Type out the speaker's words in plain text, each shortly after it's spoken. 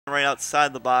right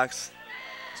outside the box.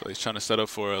 So he's trying to set up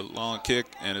for a long kick,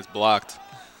 and it's blocked.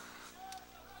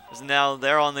 Now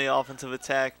they're on the offensive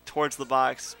attack towards the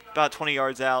box, about 20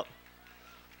 yards out.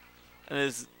 And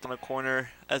is on a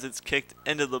corner as it's kicked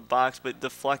into the box, but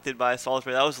deflected by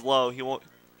Salisbury. That was low. He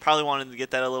probably wanted to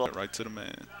get that a little. Right to the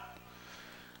man.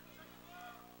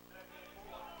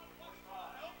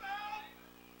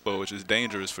 But which is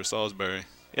dangerous for Salisbury.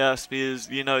 Yes, because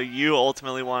you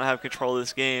ultimately want to have control of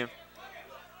this game.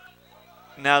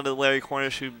 Now to Larry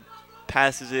Cornish, who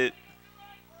passes it,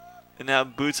 and now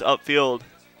boots upfield.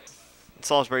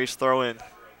 Salisbury's throw in.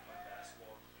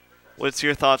 What's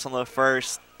your thoughts on the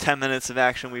first 10 minutes of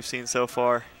action we've seen so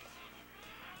far?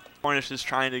 Cornish is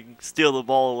trying to steal the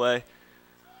ball away.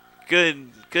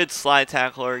 Good slide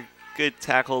tackle or good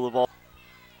tackle of the ball.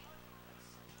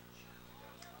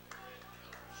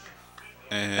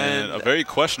 And a very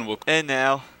questionable. And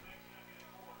now,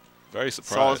 very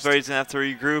surprised. Salisbury's going to have to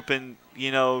regroup and,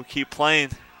 keep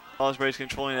playing. Salisbury's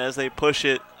controlling it as they push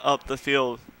it up the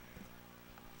field.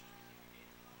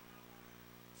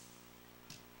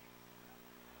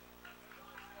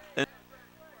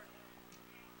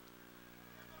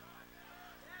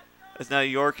 As now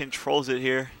York controls it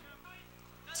here.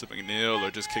 So McNeil or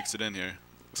just kicks it in here.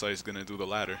 Looks like he's going to do the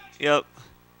latter. Yep.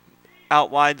 Out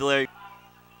wide to Larry.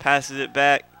 Passes it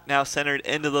back. Now centered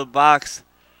into the box.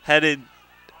 Headed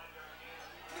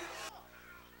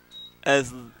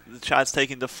as the shot's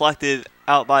taken, deflected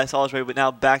out by Salisbury, but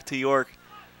now back to York.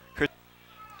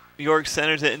 York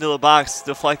centers it into the box,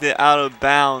 deflected out of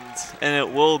bounds, and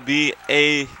it will be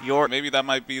a York. Maybe that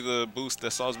might be the boost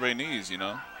that Salisbury needs,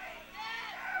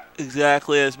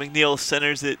 Exactly, as McNeil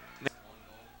centers it.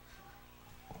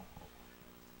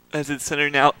 As it's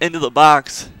centered now into the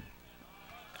box.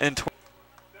 And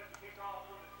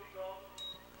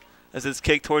as it's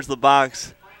kicked towards the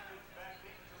box.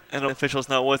 And officials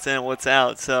know what's in and what's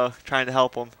out, so trying to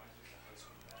help them.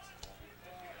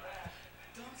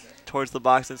 Towards the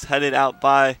box, it's headed out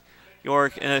by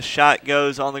York, and a shot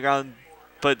goes on the ground,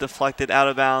 but deflected out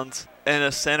of bounds. And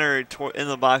a center in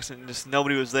the box, and just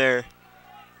nobody was there.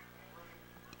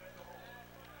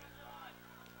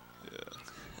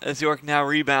 As York now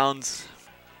rebounds.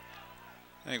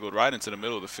 Angled right into the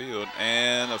middle of the field,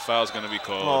 and a foul's going to be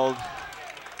called.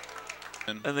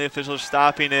 And the official's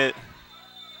stopping it.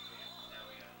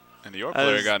 And the York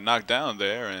player got knocked down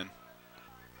there, and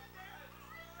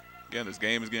again, this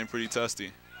game is getting pretty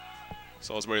testy.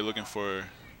 Salisbury looking for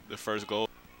the first goal.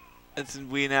 As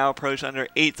we now approach under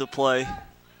 8 to play.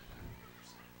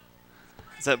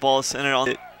 As that ball is centered on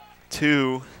it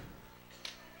to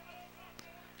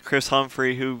Chris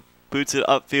Humphrey, who boots it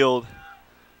upfield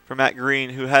for Matt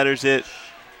Green, who headers it.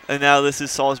 And now this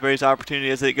is Salisbury's opportunity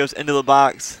as it goes into the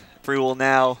box. Humphrey will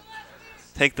now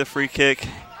take the free kick.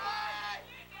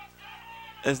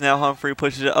 As now Humphrey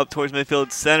pushes it up towards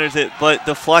midfield, centers it, but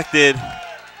deflected.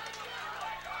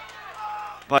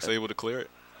 But able to clear it.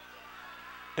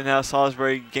 And now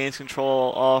Salisbury gains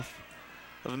control off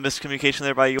of a miscommunication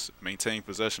there by York. Maintain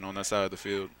possession on that side of the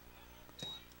field.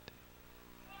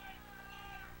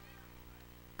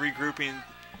 Regrouping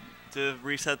to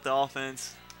reset the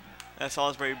offense. As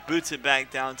Salisbury boots it back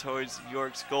down towards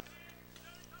York's goal.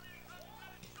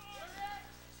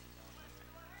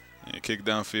 And kick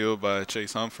downfield by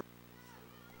Chase Humphrey.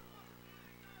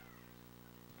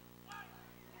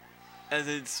 As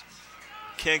it's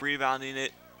kick, rebounding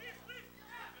it.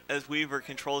 As Weaver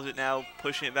controls it now,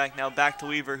 pushing it back now. Back to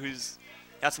Weaver, who's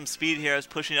got some speed here, as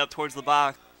pushing it up towards the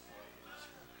box.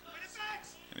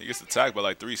 And he gets attacked by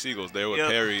like 3 Seagulls there with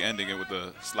Perry ending it with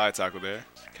the slide tackle there.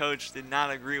 Coach did not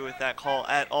agree with that call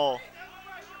at all.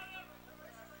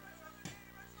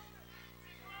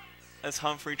 As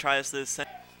Humphrey tries to send.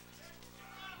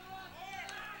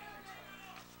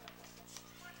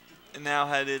 And now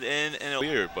headed in. And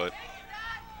clear, but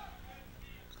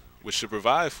which should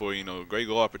provide for, great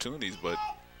goal opportunities, but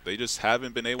they just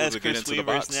haven't been able to get into the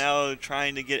box. Now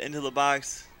trying to get into the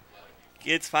box.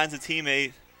 Finds a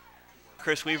teammate.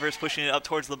 Chris Weaver's pushing it up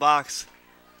towards the box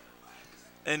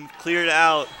and cleared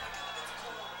out.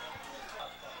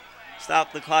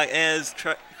 Stop the clock as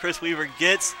Chris Weaver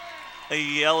gets a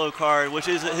yellow card, which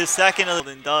is his second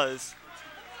and does.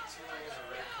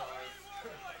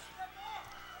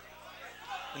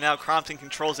 And now Crompton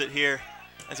controls it here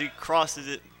as he crosses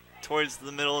it towards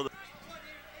the middle of the.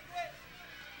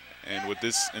 And with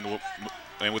this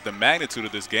and with the magnitude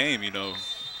of this game,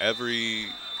 every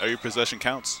possession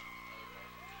counts.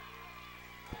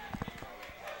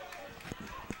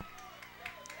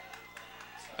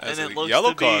 And it looks yellow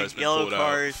to be card yellow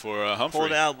card for Humphrey.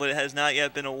 pulled out, but it has not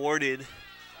yet been awarded.